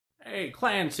Hey,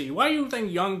 Clancy, why do you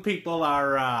think young people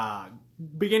are,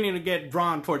 beginning to get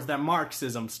drawn towards that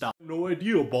Marxism stuff? No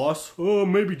idea, boss.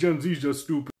 Maybe Gen Z's just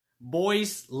stupid.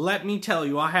 Boys, let me tell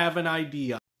you, I have an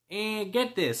idea. And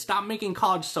get this, stop making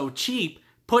college so cheap,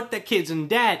 put the kids in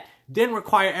debt, then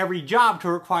require every job to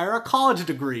require a college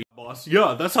degree. Boss,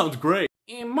 yeah, that sounds great.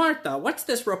 And Martha, what's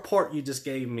this report you just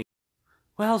gave me?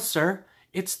 Well, sir,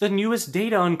 it's the newest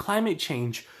data on climate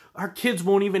change. Our kids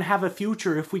won't even have a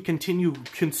future if we continue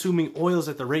consuming oils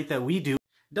at the rate that we do.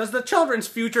 Does the children's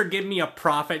future give me a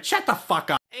profit? Shut the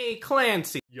fuck up. Hey,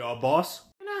 Clancy. Yeah, boss?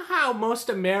 You know how most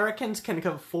Americans can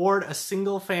afford a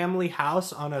single family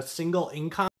house on a single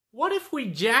income? What if we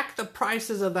jack the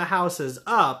prices of the houses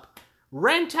up,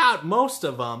 rent out most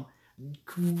of them,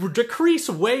 decrease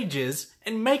wages,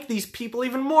 and make these people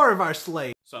even more of our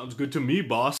slaves? Sounds good to me,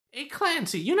 boss. Hey,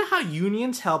 Clancy, you know how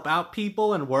unions help out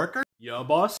people and workers? Yeah,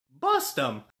 boss? Bust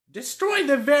them. Destroy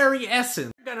the very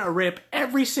essence. We're gonna rip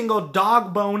every single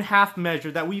dog bone half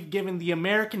measure that we've given the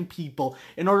American people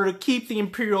in order to keep the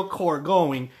imperial core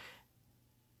going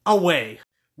away.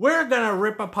 We're gonna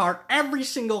rip apart every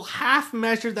single half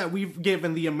measure that we've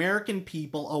given the American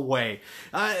people away.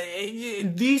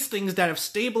 These things that have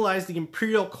stabilized the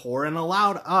imperial core and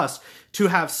allowed us to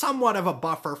have somewhat of a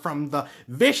buffer from the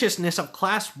viciousness of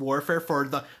class warfare for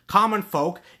the common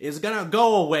folk is gonna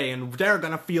go away, and they're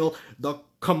gonna feel the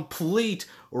complete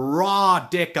raw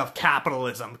dick of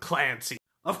capitalism, Clancy.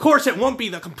 Of course, it won't be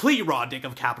the complete raw dick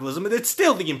of capitalism, but it's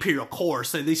still the imperial core,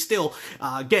 so they still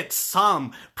get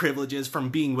some privileges from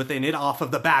being within it off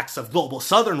of the backs of global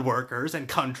southern workers and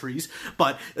countries,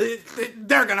 but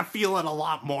they're gonna feel it a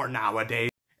lot more nowadays.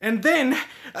 And then,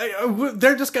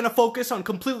 they're just gonna focus on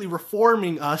completely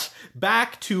reforming us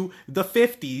back to the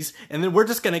 50s, and then we're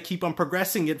just gonna keep on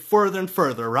progressing it further and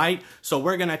further, right? So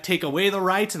we're gonna take away the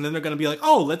rights, and then they're gonna be like,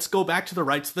 oh, let's go back to the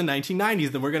rights of the 1990s.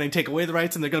 Then we're gonna take away the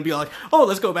rights, and they're gonna be like, oh,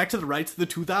 let's go back to the rights of the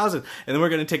 2000s. And then we're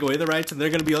gonna take away the rights, and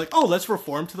they're gonna be like, oh, let's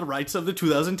reform to the rights of the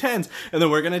 2010s. And then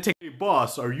we're gonna take... Hey,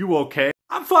 boss, are you okay?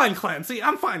 I'm fine, Clancy,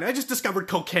 I'm fine. I just discovered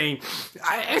cocaine.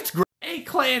 It's great. Hey,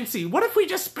 Clancy, what if we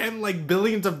just spend like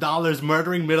billions of dollars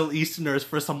murdering Middle Easterners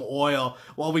for some oil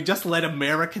while we just let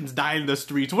Americans die in the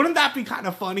streets? Wouldn't that be kind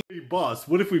of funny? Hey, boss,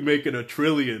 what if we make it $1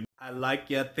 trillion? I like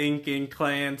your thinking,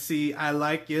 Clancy. I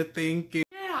like your thinking.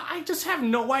 Yeah, I just have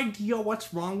no idea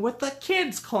what's wrong with the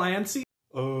kids, Clancy.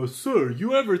 Sir,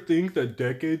 you ever think that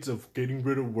decades of getting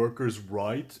rid of workers'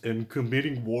 rights and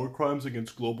committing war crimes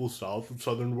against global south of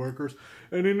southern workers,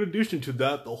 and in addition to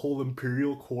that, the whole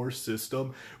imperial core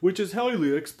system, which is highly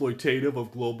exploitative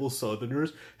of global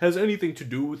southerners, has anything to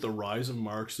do with the rise of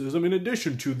Marxism, in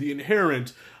addition to the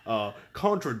inherent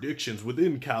contradictions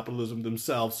within capitalism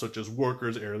themselves, such as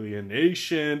workers'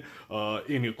 alienation,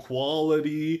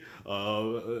 inequality,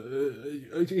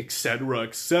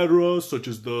 etc., such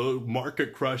as the market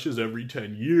crashes every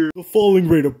 10 years, the falling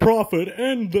rate of profit,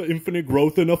 and the infinite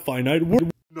growth in a finite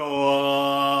world.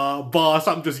 No, boss,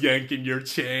 I'm just yanking your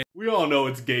chain. We all know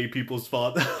it's gay people's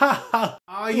fault.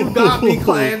 Oh, you got me,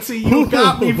 Clancy. You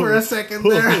got me for a second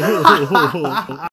there.